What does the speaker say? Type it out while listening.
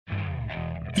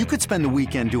You could spend the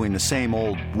weekend doing the same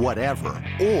old whatever,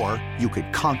 or you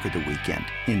could conquer the weekend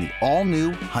in the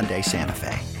all-new Hyundai Santa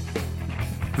Fe.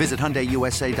 Visit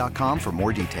HyundaiUSA.com for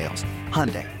more details.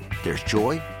 Hyundai, there's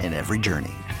joy in every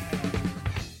journey.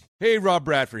 Hey, Rob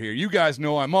Bradford here. You guys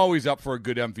know I'm always up for a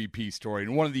good MVP story,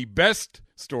 and one of the best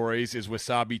stories is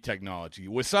Wasabi Technology.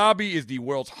 Wasabi is the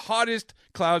world's hottest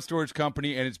cloud storage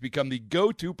company, and it's become the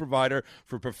go-to provider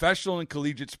for professional and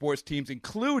collegiate sports teams,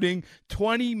 including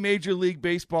 20 Major League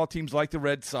Baseball teams like the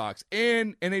Red Sox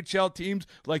and NHL teams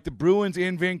like the Bruins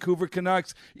and Vancouver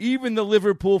Canucks. Even the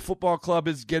Liverpool Football Club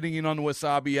is getting in on the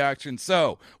Wasabi action.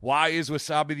 So, why is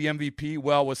Wasabi the MVP?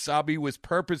 Well, Wasabi was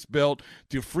purpose-built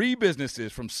to free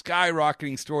businesses from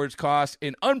skyrocketing storage costs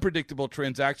and unpredictable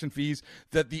transaction fees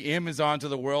that the Amazons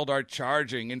of the world are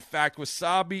charging. In fact,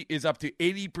 Wasabi is up to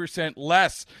 80%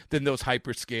 less than those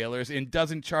hyperscalers and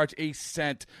doesn't charge a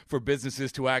cent for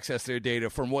businesses to access their data.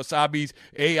 From Wasabi's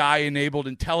AI-enabled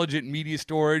intelligent media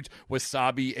storage,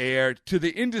 Wasabi Air, to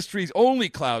the industry's only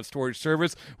cloud storage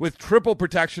service with triple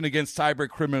protection against cyber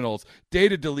criminals,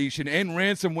 data deletion, and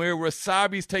ransomware,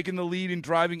 Wasabi's taken the lead in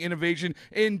driving innovation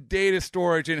in data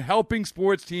storage and helping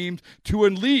sports teams to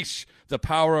unleash the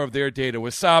power of their data.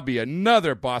 Wasabi,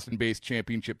 another Boston-based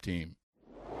championship team.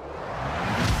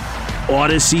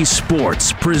 Odyssey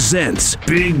Sports presents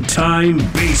Big Time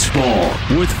Baseball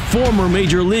with former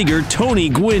Major Leaguer Tony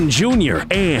Gwynn Jr.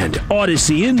 and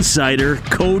Odyssey insider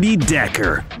Cody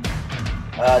Decker.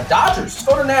 Dodgers, let's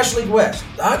go to National League West.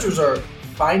 Dodgers are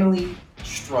finally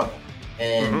struggling.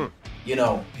 And, you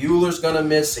know, Buehler's going to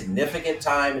miss significant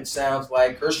time, it sounds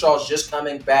like. Kershaw's just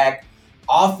coming back.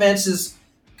 Offense is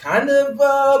kind of,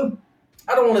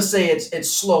 I don't want to say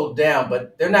it's slowed down,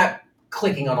 but they're not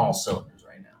clicking on all cylinders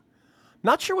right now.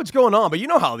 Not sure what's going on, but you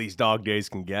know how these dog days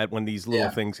can get when these little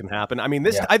things can happen. I mean,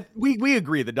 we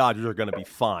agree the Dodgers are going to be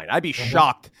fine. I'd be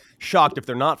shocked if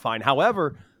they're not fine.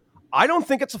 However, I don't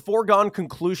think it's a foregone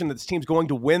conclusion that this team's going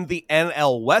to win the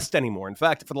NL West anymore. In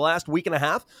fact, for the last week and a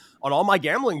half on all my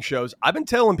gambling shows, I've been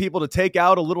telling people to take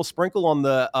out a little sprinkle on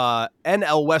the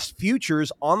NL West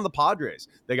futures on the Padres.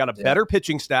 They got a better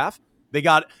pitching staff. They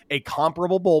got a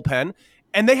comparable bullpen.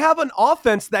 And they have an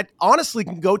offense that honestly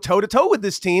can go toe-to-toe with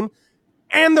this team.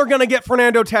 And they're going to get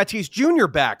Fernando Tatis Jr.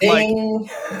 back. Ding.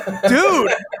 Like,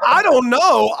 dude, I don't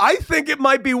know. I think it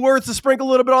might be worth to sprinkle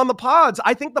a little bit on the Pods.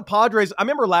 I think the Padres, I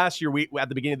remember last year, at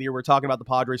the beginning of the year, we were talking about the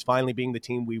Padres finally being the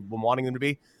team we've been wanting them to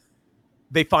be.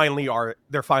 They finally are.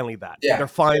 They're finally that. Yeah. They're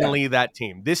finally that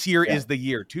team. This year is the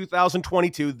year.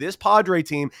 2022, this Padre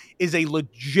team is a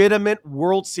legitimate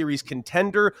World Series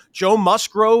contender. Joe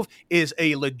Musgrove is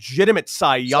a legitimate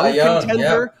Cy Young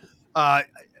contender. Yeah.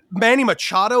 Manny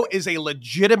Machado is a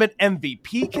legitimate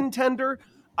MVP contender.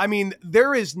 I mean,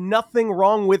 there is nothing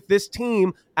wrong with this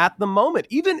team at the moment.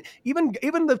 Even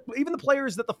the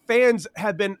players that the fans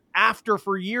have been after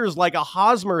for years, like a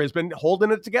Hosmer, has been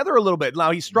holding it together a little bit.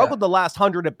 Now, he struggled the last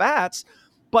 100 at bats,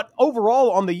 but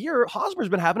overall on the year, Hosmer's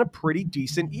been having a pretty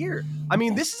decent year. I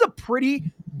mean, this is a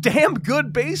pretty damn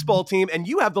good baseball team, and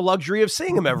you have the luxury of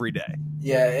seeing them every day.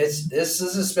 Yeah, this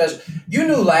is a special. You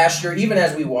knew last year, even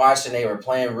as we watched and they were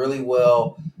playing really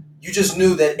well, you just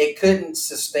knew that it couldn't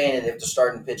sustain it if the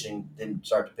starting pitching didn't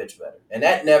start to pitch better, and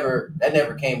that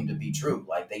never came to be true.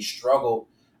 Like, they struggled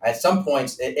at some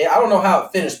points. I don't know how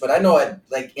it finished, but I know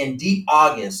in deep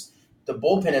August, the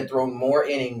bullpen had thrown more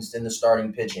innings than the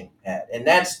starting pitching had, and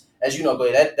that's, as you know,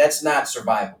 that's not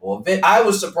survivable. I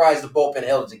was surprised the bullpen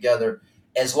held it together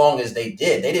as long as they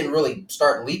did. They didn't really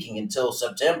start leaking until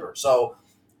September. So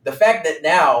the fact that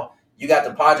now you got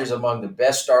the Padres among the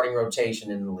best starting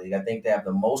rotation in the league, I think they have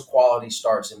the most quality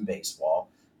starts in baseball.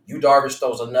 Yu Darvish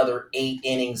throws another 8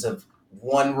 innings of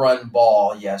one-run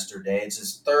ball yesterday. It's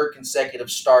his third consecutive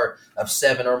start of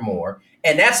 7 or more.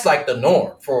 And that's like the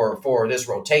norm for this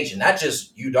rotation, not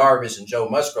just Yu Darvish and Joe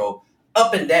Musgrove,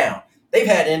 up and down. They've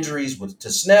had injuries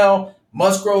to Snell.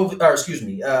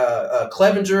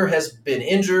 Clevenger has been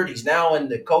injured. He's now in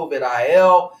the COVID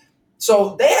IL.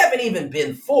 So they haven't even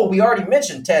been full. We already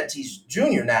mentioned Tatis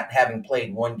Jr. not having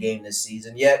played one game this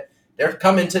season, yet they're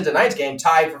coming to tonight's game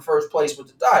tied for first place with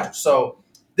the Dodgers. So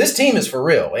this team is for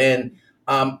real. And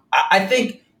I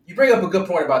think you bring up a good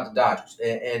point about the Dodgers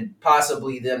and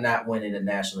possibly them not winning the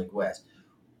National League West.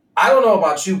 I don't know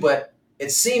about you, but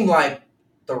it seemed like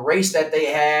the race that they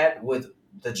had with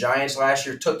the Giants last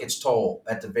year took its toll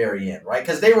at the very end, right?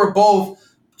 Because they were both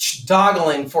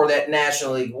doggling for that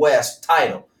National League West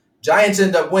title. Giants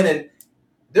end up winning.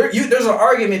 There's an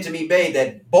argument to be made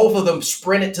that both of them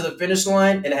sprinted to the finish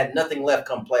line and had nothing left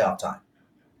come playoff time.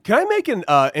 Can I make an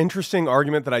interesting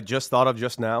argument that I just thought of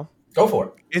just now? Go for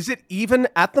it. Is it even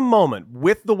at the moment,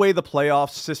 with the way the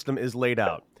playoff system is laid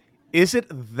out, is it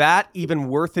that even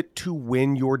worth it to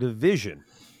win your division?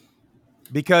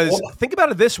 Because think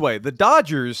about it this way. The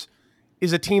Dodgers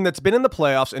is a team that's been in the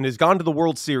playoffs and has gone to the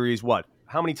World Series,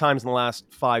 how many times in the last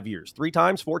 5 years? 3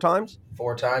 times? 4 times?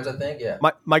 4 times, I think, yeah.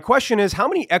 My question is, how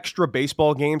many extra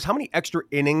baseball games, how many extra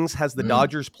innings has the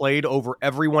Dodgers played over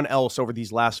everyone else over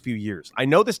these last few years? I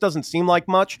know this doesn't seem like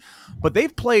much, but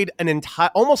they've played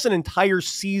almost an entire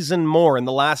season more in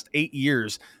the last 8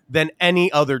 years than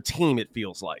any other team, it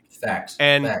feels like. Facts.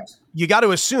 And Facts. You got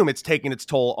to assume it's taking its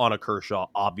toll on a Kershaw,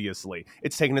 obviously.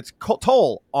 It's taking its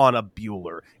toll on a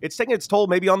Buehler. It's taking its toll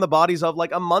maybe on the bodies of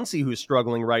like a Muncy who's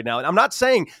struggling right now. And I'm not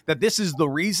saying that this is the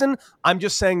reason. I'm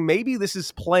just saying maybe this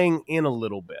is playing in a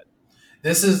little bit.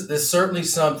 This is certainly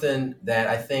something that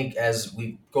I think as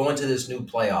we go into this new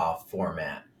playoff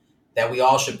format that we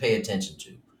all should pay attention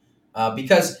to.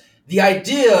 Because the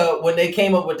idea when they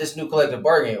came up with this new collective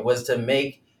bargaining was to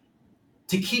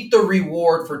keep the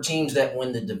reward for teams that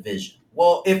win the division.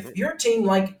 Well, if you're a team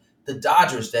like the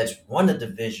Dodgers that's won the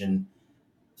division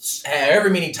however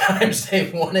many times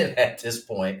they've won it at this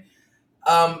point,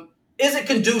 is it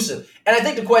conducive? And I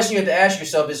think the question you have to ask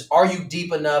yourself is, are you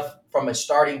deep enough from a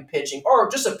starting pitching or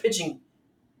just a pitching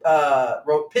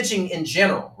in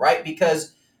general, right?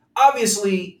 Because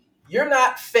obviously you're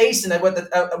not facing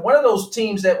one of those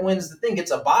teams that wins the thing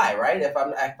gets a bye, right? If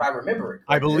I remember it,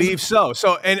 I believe so.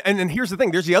 So, and here's the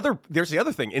thing. There's the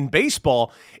other thing in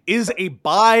baseball. Is a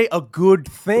bye a good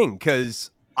thing?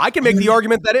 Because I can make the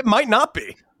argument that it might not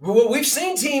be. Well, we've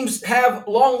seen teams have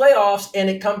long layoffs and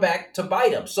it come back to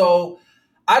bite them. So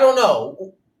I don't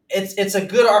know. It's a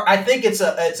good. I think it's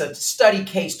a study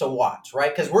case to watch,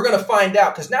 right? Because we're going to find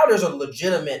out. Because now there's a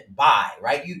legitimate bye,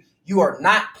 right? You are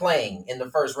not playing in the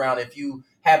first round if you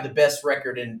have the best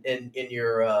record in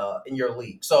your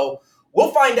league. So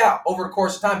we'll find out over the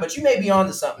course of time. But you may be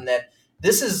onto something that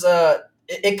this is.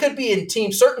 It could be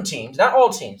in certain teams, not all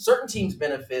teams. Certain teams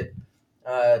benefit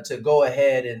to go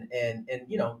ahead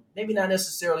and maybe not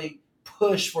necessarily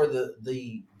push for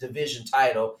the division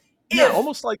title. Yeah,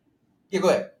 almost like. Yeah, go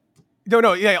ahead.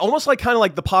 No, yeah, almost like kind of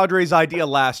like the Padres' idea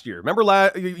last year. Remember,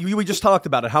 we just talked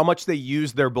about it, how much they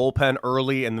used their bullpen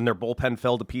early, and then their bullpen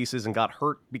fell to pieces and got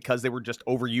hurt because they were just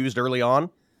overused early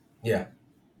on. Yeah,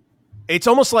 it's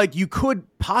almost like you could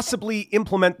possibly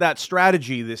implement that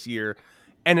strategy this year,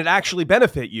 and it actually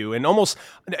benefit you. And almost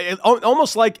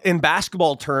like in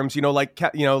basketball terms,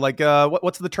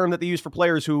 what's the term that they use for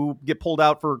players who get pulled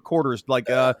out for quarters, like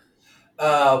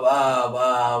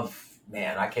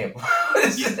man, I can't.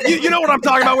 you know what I'm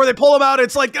talking about, where they pull them out.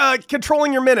 It's like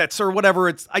controlling your minutes or whatever.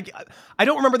 It's I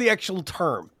don't remember the actual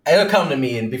term. It'll come to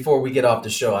me, and before we get off the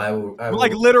show, I will.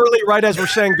 Like literally right as we're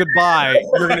saying goodbye,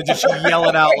 you're going to just yell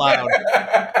it out loud.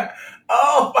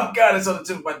 Oh, my God, it's on the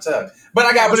tip of my tongue. But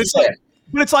I got what you're saying.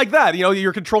 But it's like that,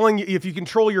 you're controlling, if you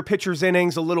control your pitcher's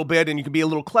innings a little bit and you can be a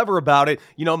little clever about it,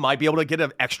 might be able to get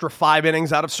an extra 5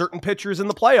 innings out of certain pitchers in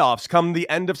the playoffs come the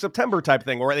end of September type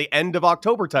thing or the end of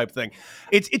October type thing.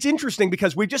 It's interesting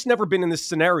because we've just never been in this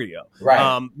scenario.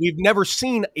 Right. We've never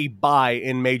seen a bye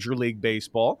in Major League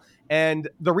Baseball. And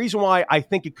the reason why I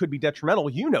think it could be detrimental,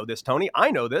 this, Tony,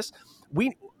 I know this,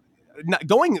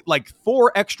 going like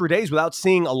 4 extra days without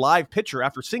seeing a live pitcher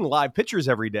after seeing live pitchers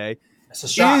every day, it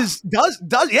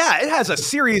has a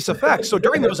serious effect. So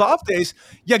during those off days,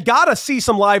 you gotta see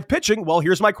some live pitching. Well,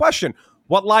 here's my question: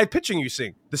 what live pitching you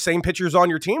seeing? The same pitchers on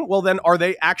your team? Well, then are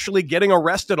they actually getting a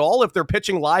rest at all if they're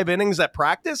pitching live innings at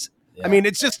practice? Yeah. I mean,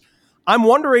 it's just I'm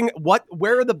wondering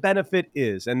where the benefit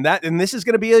is, and this is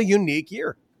going to be a unique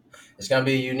year. It's going to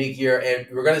be a unique year, and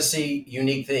we're going to see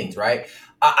unique things, right?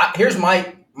 Here's my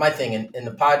thing, in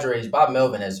the Padres, Bob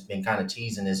Melvin has been kind of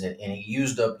teasing this, and he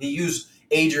used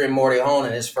Adrian Morejon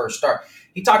in his first start.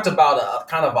 He talked about a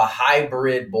kind of a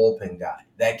hybrid bullpen guy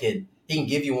that he can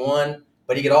give you 1,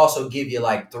 but he could also give you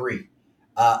like 3.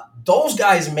 Those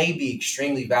guys may be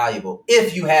extremely valuable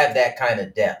if you have that kind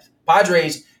of depth.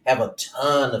 Padres have a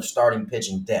ton of starting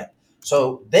pitching depth,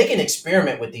 so they can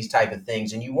experiment with these type of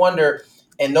things. And you wonder,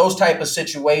 in those type of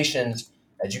situations,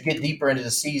 as you get deeper into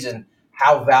the season,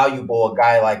 how valuable a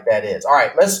guy like that is. All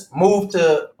right, let's move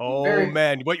to.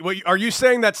 Man, what are you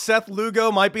saying that Seth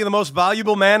Lugo might be the most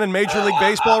valuable man in Major League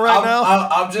Baseball right now?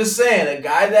 I'm just saying, a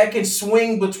guy that can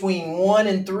swing between 1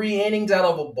 and 3 innings out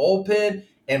of a bullpen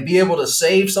and be able to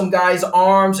save some guys'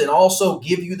 arms and also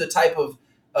give you the type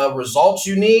of results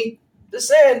you need. Just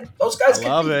saying, those guys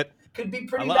could be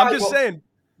pretty valuable. I'm just saying,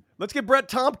 let's give Brett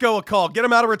Tomko a call. Get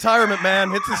him out of retirement,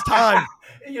 man. It's his time.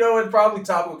 You know, and probably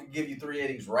Tabo could give you 3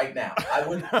 innings right now.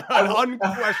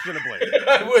 Unquestionably.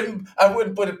 I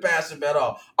wouldn't put it past him at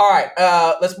all. All right,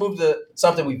 let's move to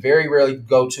something we very rarely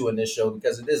go to in this show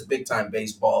because it is big time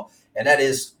baseball, and that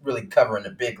is really covering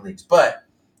the big leagues. But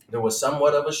there was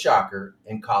somewhat of a shocker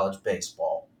in college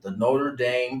baseball. The Notre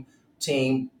Dame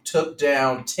team took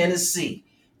down Tennessee,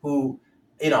 who,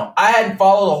 I hadn't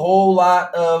followed a whole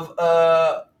lot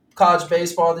of college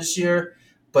baseball this year.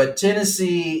 But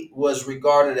Tennessee was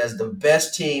regarded as the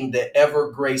best team to ever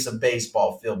grace a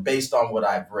baseball field based on what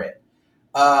I've read.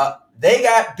 They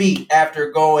got beat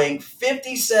after going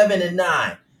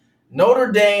 57-9.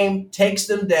 Notre Dame takes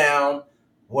them down.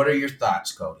 What are your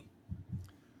thoughts, Cody?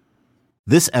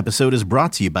 This episode is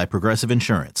brought to you by Progressive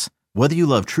Insurance. Whether you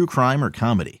love true crime or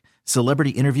comedy,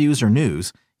 celebrity interviews or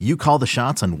news, you call the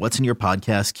shots on what's in your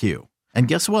podcast queue. And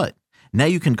guess what? Now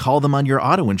you can call them on your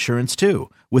auto insurance too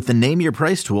with the Name Your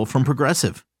Price tool from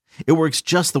Progressive. It works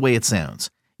just the way it sounds.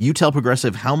 You tell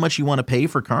Progressive how much you want to pay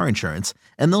for car insurance,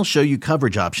 and they'll show you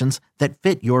coverage options that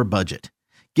fit your budget.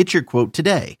 Get your quote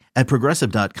today at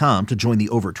Progressive.com to join the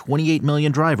over 28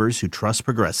 million drivers who trust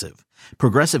Progressive.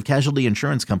 Progressive Casualty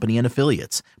Insurance Company and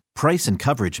Affiliates. Price and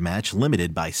coverage match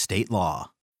limited by state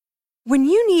law. When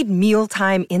you need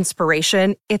mealtime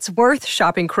inspiration, it's worth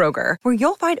shopping Kroger, where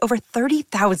you'll find over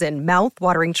 30,000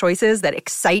 mouth-watering choices that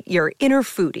excite your inner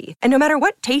foodie. And no matter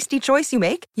what tasty choice you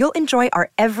make, you'll enjoy our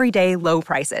everyday low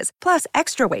prices, plus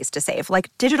extra ways to save,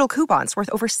 like digital coupons worth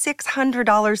over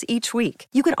 $600 each week.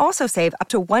 You can also save up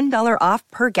to $1 off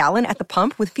per gallon at the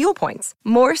pump with fuel points.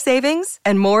 More savings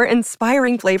and more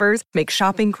inspiring flavors make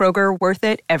shopping Kroger worth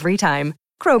it every time.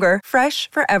 Kroger, fresh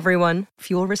for everyone.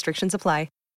 Fuel restrictions apply.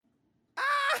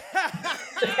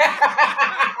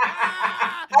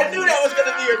 I knew that was going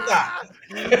to be your thought.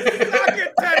 Suck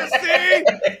it, Tennessee.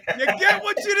 You get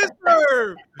what you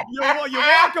deserve. You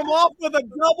walk them off with a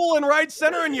double in right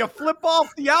center and you flip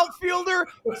off the outfielder.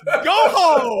 Go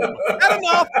home. That's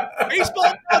enough.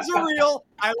 Baseball gods are real.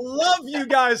 I love you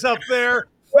guys up there.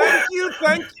 Thank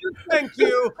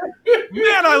you.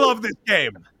 Man, I love this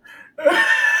game.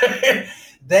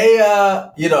 They,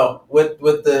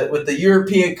 with the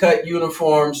European cut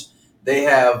uniforms, they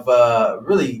have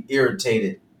really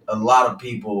irritated a lot of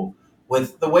people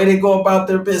with the way they go about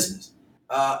their business.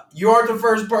 You aren't the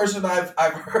first person I've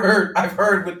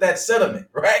heard with that sentiment,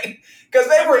 right? Because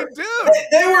they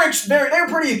were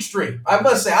pretty extreme. I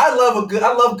must say, I love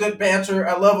good banter.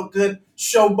 I love a good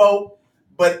showboat,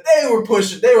 but they were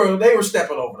pushing. They were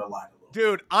stepping over the line.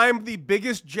 Dude, I'm the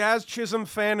biggest Jazz Chisholm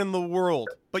fan in the world,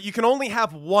 but you can only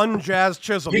have one Jazz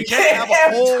Chisholm. You can't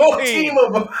have a whole team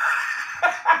of them.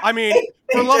 I mean,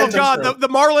 for the love of God, the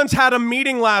Marlins had a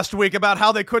meeting last week about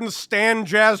how they couldn't stand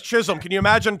Jazz Chisholm. Can you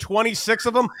imagine 26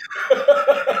 of them?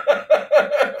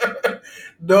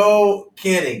 No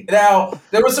kidding. Now,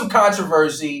 there was some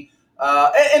controversy,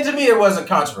 and to me, there wasn't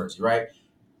controversy, right?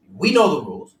 We know the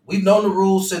rules. We've known the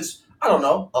rules since,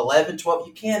 11, 12.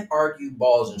 You can't argue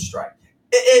balls and strikes.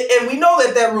 And we know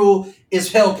that rule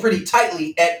is held pretty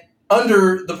tightly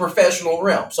under the professional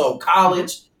realm. So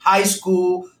college, high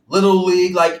school, little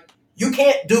league, you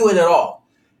can't do it at all.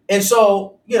 And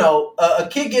so, a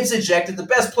kid gets ejected. The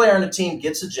best player on the team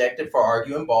gets ejected for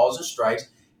arguing balls and strikes.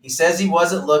 He says he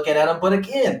wasn't looking at them. But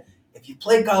again, if you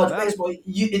play college baseball,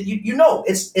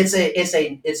 it's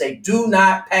a do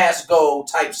not pass go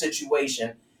type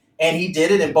situation. And he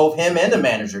did it, and both him and the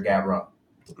manager got run.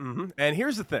 Mm-hmm. And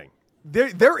here's the thing.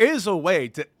 There is a way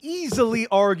to easily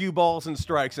argue balls and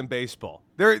strikes in baseball.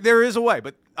 There is a way,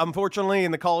 but unfortunately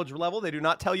in the college level, they do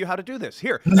not tell you how to do this.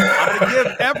 Here, I'm going to give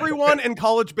everyone in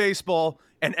college baseball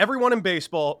and everyone in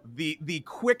baseball the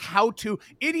quick how-to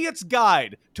idiot's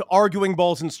guide to arguing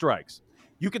balls and strikes.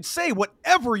 You can say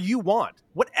whatever you want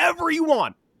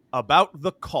about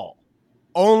the call.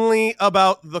 Only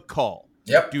about the call.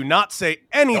 Yep. Do not say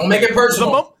anything. Don't make it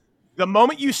personal. The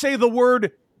moment you say the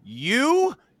word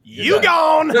you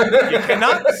gone. You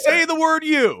cannot say the word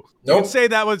you. Nope. You can say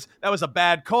that was a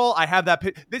bad call. I have that.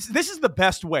 This is the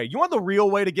best way. You want the real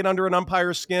way to get under an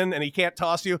umpire's skin and he can't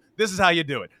toss you? This is how you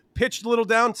do it. Pitch a little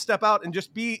down, step out, and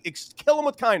just kill him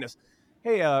with kindness.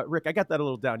 Hey, Rick, I got that a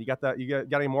little down. You got that? You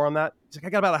got any more on that? He's like, I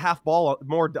got about a half ball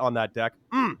more on that deck.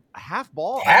 A half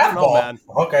ball? I don't know, man.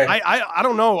 Okay. I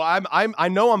don't know. I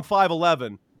know I'm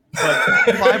 5'11", but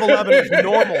 5'11" is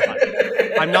normal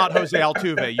height. I'm not Jose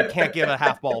Altuve. You can't give a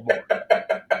half ball more.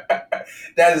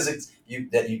 You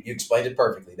explained it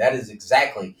perfectly. That is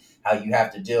exactly how you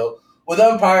have to deal with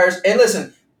umpires. And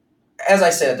listen, as I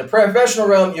said, the professional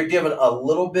realm, you're given a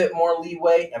little bit more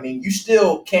leeway. I mean, you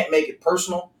still can't make it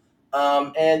personal.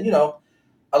 And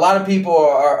a lot of people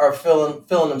are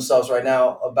feeling themselves right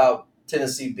now about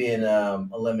Tennessee being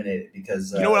eliminated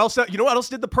because you know what else? You know what else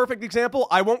did the perfect example?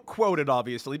 I won't quote it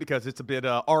obviously because it's a bit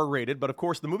R-rated, but of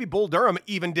course the movie Bull Durham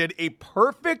even did a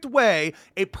perfect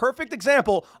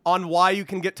example on why you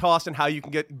can get tossed and how you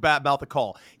can get badmouth a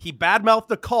call. He badmouthed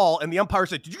the call, and the umpire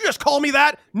said, "Did you just call me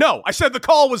that?" "No, I said the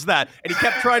call was that." And he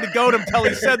kept trying to goad him until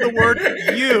he said the word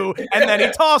 "you," and then he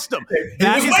tossed him.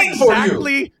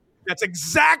 That's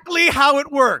exactly how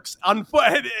it works,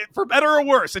 for better or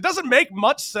worse. It doesn't make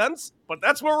much sense, but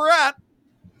that's where we're at.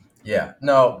 Yeah,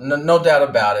 no doubt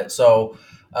about it. So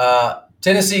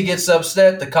Tennessee gets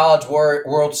upset. The College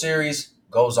World Series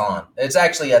goes on. It's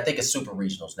actually, I think it's Super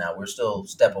Regionals now. We're still a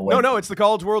step away. No, it's the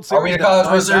College World Series. Are we the College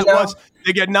World Series now?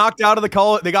 They get knocked out of the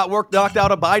college. They got knocked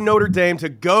out by Notre Dame to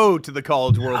go to the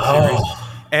College World Series.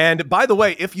 And by the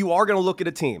way, if you are going to look at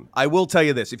a team, I will tell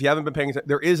you this. If you haven't been paying attention,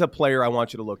 there is a player I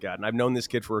want you to look at. And I've known this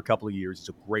kid for a couple of years. He's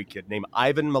a great kid named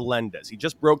Ivan Melendez. He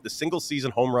just broke the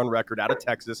single-season home run record out of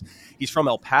Texas. He's from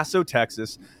El Paso,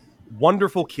 Texas.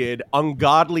 Wonderful kid,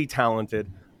 ungodly talented.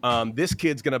 This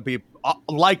kid's going to be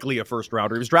likely a first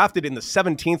rounder. He was drafted in the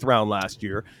 17th round last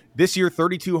year. This year,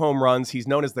 32 home runs. He's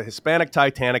known as the Hispanic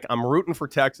Titanic. I'm rooting for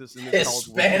Texas in this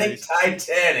Hispanic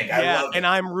Titanic. I love it. And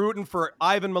I'm rooting for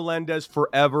Ivan Melendez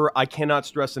forever. I cannot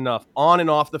stress enough. On and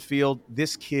off the field,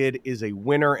 this kid is a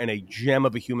winner and a gem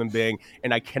of a human being,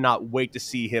 and I cannot wait to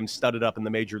see him studded up in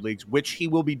the major leagues, which he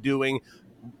will be doing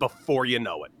before you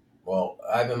know it. Well,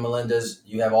 Ivan Melendez,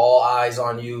 you have all eyes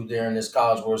on you during this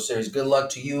College World Series. Good luck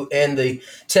to you and the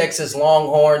Texas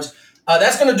Longhorns.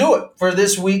 That's going to do it for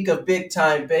this week of Big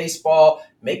Time Baseball.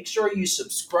 Make sure you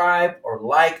subscribe or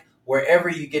like wherever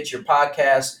you get your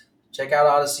podcasts. Check out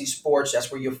Odyssey Sports.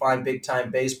 That's where you'll find Big Time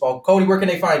Baseball. Cody, where can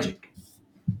they find you?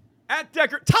 At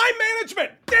Decker. Time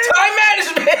management. Time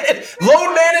management.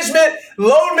 Load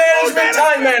management.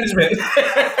 Time management.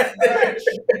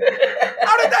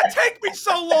 How did that take me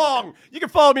so long? You can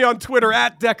follow me on Twitter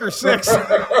at Decker6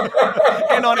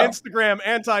 and on Instagram,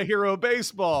 Antihero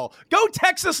Baseball. Go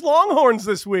Texas Longhorns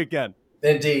this weekend.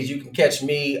 Indeed. You can catch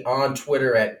me on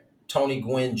Twitter at Tony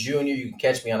Gwynn Jr. You can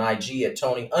catch me on IG at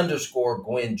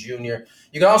Tony_Gwynn Jr.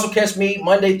 You can also catch me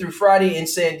Monday through Friday in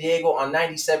San Diego on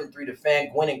 97.3 The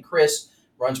Fan. Gwynn and Chris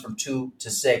runs from 2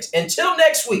 to 6. Until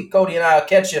next week, Cody and I will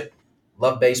catch you.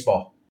 Love baseball.